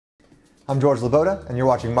I'm George Leboda, and you're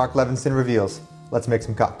watching Mark Levinson Reveals. Let's make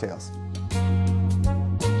some cocktails.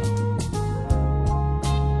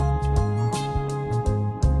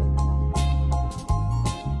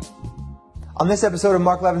 On this episode of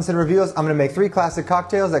Mark Levinson Reveals, I'm going to make 3 classic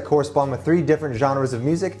cocktails that correspond with 3 different genres of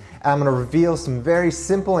music, and I'm going to reveal some very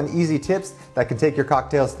simple and easy tips that can take your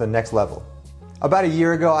cocktails to the next level. About a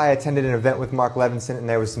year ago, I attended an event with Mark Levinson, and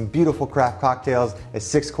there was some beautiful craft cocktails, a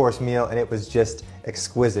 6-course meal, and it was just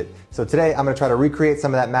exquisite. So today, I'm going to try to recreate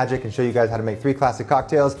some of that magic and show you guys how to make 3 classic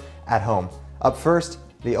cocktails at home. Up first,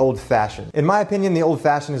 the Old Fashioned. In my opinion, the Old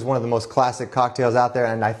Fashioned is one of the most classic cocktails out there,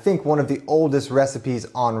 and I think one of the oldest recipes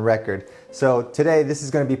on record. So today, this is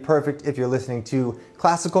going to be perfect if you're listening to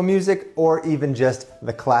classical music or even just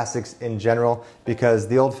the classics in general, because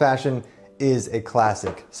the Old Fashioned is a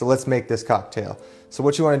classic. So let's make this cocktail. So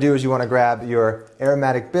what you want to do is you want to grab your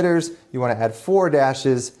aromatic bitters, you want to add 4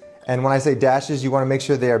 dashes, and when I say dashes, you want to make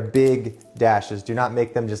sure they are big dashes. Do not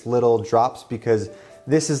make them just little drops, because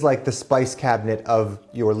this is like the spice cabinet of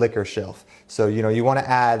your liquor shelf. So you want to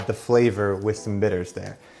add the flavor with some bitters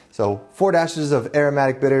there. So 4 dashes of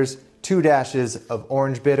aromatic bitters, 2 dashes of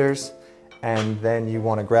orange bitters, and then you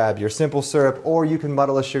want to grab your simple syrup, or you can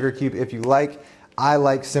muddle a sugar cube if you like. I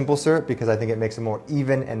like simple syrup because I think it makes a more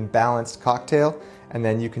even and balanced cocktail. And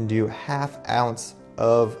then you can do 1/2 ounce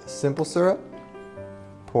of simple syrup.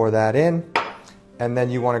 Pour that in. And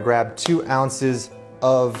then you want to grab 2 ounces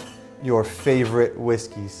of your favorite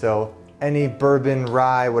whiskey. So any bourbon,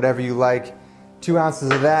 rye, whatever you like, 2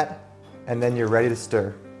 ounces of that, and then you're ready to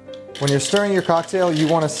stir. When you're stirring your cocktail, you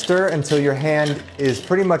want to stir until your hand is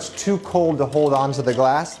pretty much too cold to hold onto the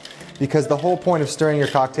glass, because the whole point of stirring your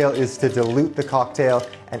cocktail is to dilute the cocktail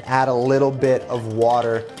and add a little bit of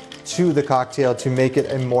water to the cocktail to make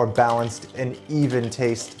it a more balanced and even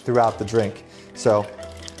taste throughout the drink. So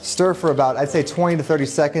stir for about, I'd say 20 to 30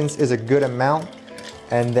 seconds is a good amount.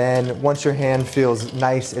 And then once your hand feels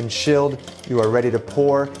nice and chilled, you are ready to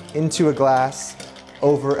pour into a glass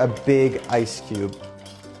over a big ice cube.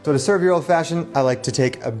 So to serve your Old Fashioned, I like to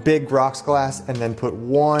take a big rocks glass and then put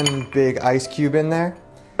 1 big ice cube in there,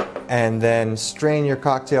 and then strain your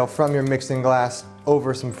cocktail from your mixing glass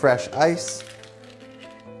over some fresh ice.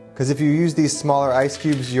 Because if you use these smaller ice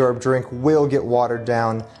cubes, your drink will get watered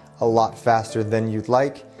down a lot faster than you'd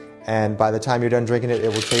like, and by the time you're done drinking it,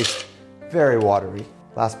 it will taste very watery.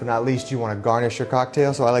 Last but not least, you want to garnish your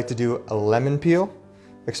cocktail, so I like to do a lemon peel,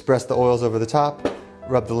 express the oils over the top,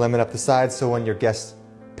 rub the lemon up the sides, so when your guests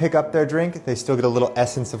pick up their drink, they still get a little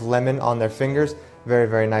essence of lemon on their fingers. Very,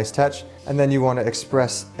 very nice touch. And then you want to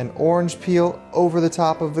express an orange peel over the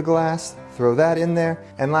top of the glass, throw that in there.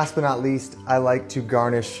 And last but not least, I like to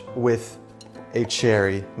garnish with a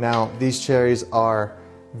cherry. Now, these cherries are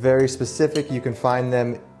very specific. You can find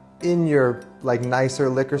them in your nicer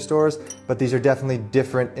liquor stores, but these are definitely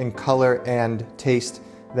different in color and taste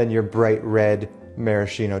than your bright red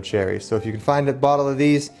maraschino cherries. So if you can find a bottle of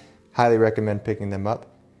these, highly recommend picking them up.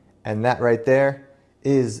 And that right there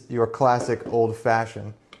is your classic Old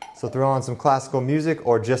Fashioned. So throw on some classical music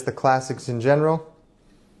or just the classics in general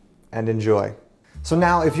and enjoy. So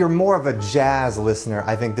now, if you're more of a jazz listener,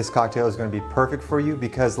 I think this cocktail is going to be perfect for you,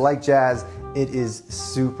 because like jazz, it is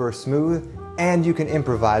super smooth, and you can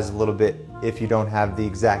improvise a little bit if you don't have the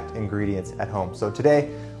exact ingredients at home. So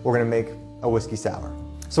today, we're going to make a whiskey sour.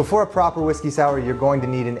 So for a proper whiskey sour, you're going to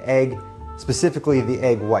need an egg, specifically the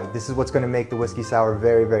egg white. This is what's going to make the whiskey sour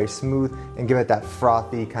very, very smooth and give it that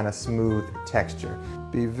frothy, kind of smooth texture.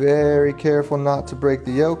 Be very careful not to break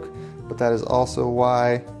the yolk, but that is also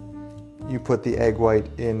why you put the egg white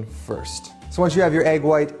in first. So once you have your egg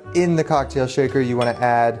white in the cocktail shaker, you want to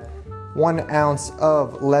add 1 ounce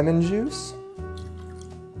of lemon juice,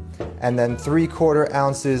 and then 3/4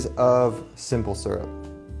 ounces of simple syrup.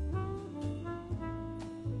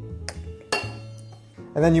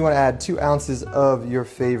 And then you want to add 2 ounces of your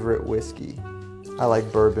favorite whiskey. I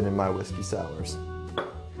like bourbon in my whiskey sours.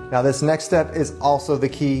 Now this next step is also the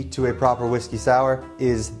key to a proper whiskey sour,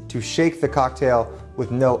 is to shake the cocktail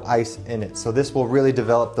with no ice in it. So this will really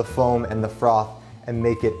develop the foam and the froth and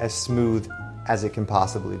make it as smooth as it can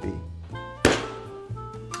possibly be.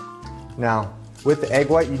 Now, with the egg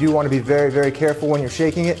white, you do want to be very, very careful when you're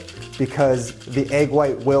shaking it, because the egg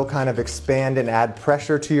white will kind of expand and add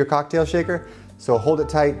pressure to your cocktail shaker. So hold it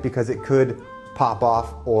tight, because it could pop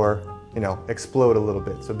off or, explode a little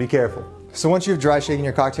bit. So be careful. So once you've dry shaken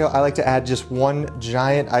your cocktail, I like to add just 1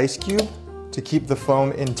 giant ice cube to keep the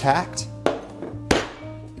foam intact.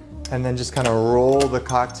 And then just kind of roll the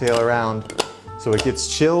cocktail around so it gets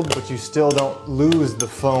chilled, but you still don't lose the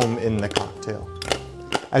foam in the cocktail.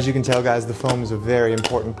 As you can tell, guys, the foam is a very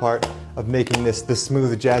important part of making this the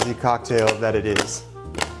smooth, jazzy cocktail that it is.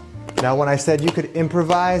 Now, when I said you could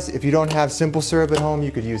improvise, if you don't have simple syrup at home,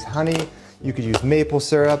 you could use honey, you could use maple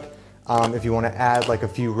syrup. If you want to add like a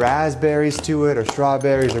few raspberries to it, or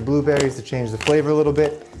strawberries or blueberries to change the flavor a little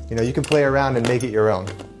bit, you know, you can play around and make it your own.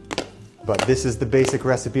 But this is the basic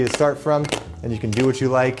recipe to start from, and you can do what you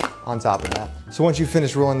like on top of that. So once you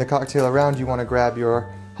finish rolling the cocktail around, you want to grab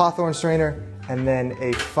your Hawthorne strainer and then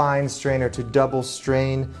a fine strainer to double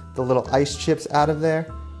strain the little ice chips out of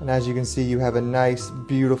there. And as you can see, you have a nice,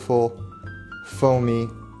 beautiful, foamy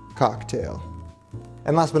cocktail.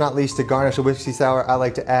 And last but not least, to garnish a whiskey sour, I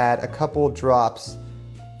like to add a couple drops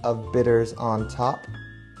of bitters on top,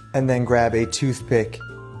 and then grab a toothpick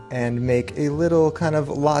and make a little kind of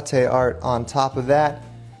latte art on top of that.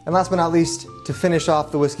 And last but not least, to finish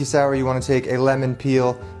off the whiskey sour, you want to take a lemon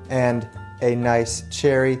peel and a nice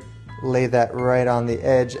cherry, lay that right on the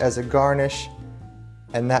edge as a garnish,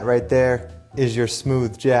 and that right there is your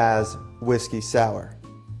smooth jazz whiskey sour.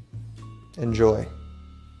 Enjoy.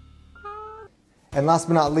 And last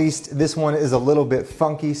but not least, this one is a little bit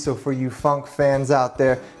funky, so for you funk fans out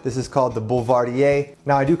there, this is called the Boulevardier.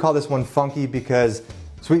 Now, I do call this one funky because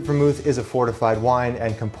sweet vermouth is a fortified wine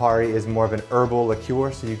and Campari is more of an herbal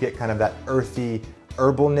liqueur, so you get kind of that earthy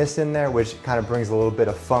herbalness in there, which kind of brings a little bit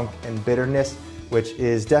of funk and bitterness, which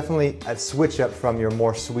is definitely a switch up from your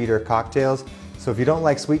more sweeter cocktails. So if you don't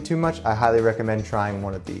like sweet too much, I highly recommend trying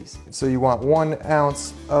one of these. So you want 1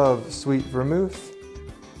 ounce of sweet vermouth.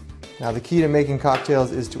 Now, the key to making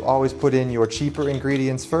cocktails is to always put in your cheaper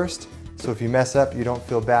ingredients first, so if you mess up, you don't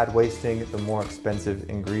feel bad wasting the more expensive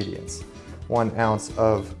ingredients. 1 ounce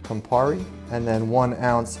of Campari, and then 1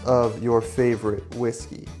 ounce of your favorite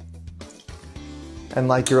whiskey. And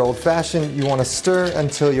like your old-fashioned, you want to stir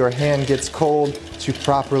until your hand gets cold to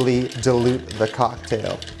properly dilute the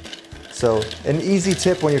cocktail. So an easy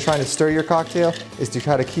tip when you're trying to stir your cocktail is to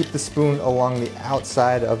try to keep the spoon along the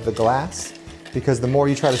outside of the glass, because the more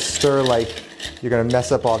you try to stir, like, you're going to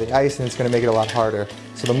mess up all the ice and it's going to make it a lot harder.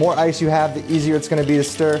 So the more ice you have, the easier it's going to be to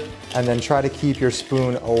stir, and then try to keep your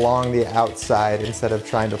spoon along the outside instead of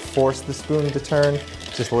trying to force the spoon to turn.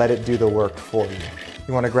 Just let it do the work for you.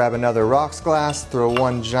 You want to grab another rocks glass, throw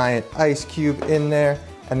 1 giant ice cube in there,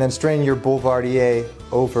 and then strain your Boulevardier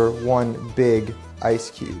over 1 big ice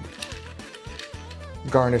cube.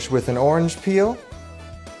 Garnish with an orange peel,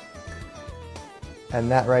 and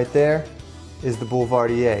that right there is the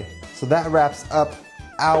Boulevardier. So that wraps up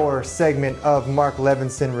our segment of Mark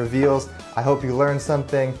Levinson Reveals. I hope you learned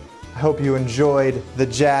something. I hope you enjoyed the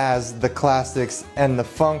jazz, the classics, and the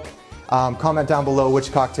funk. Comment down below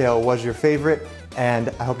which cocktail was your favorite, and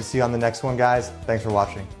I hope to see you on the next one, guys. Thanks for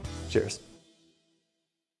watching. Cheers.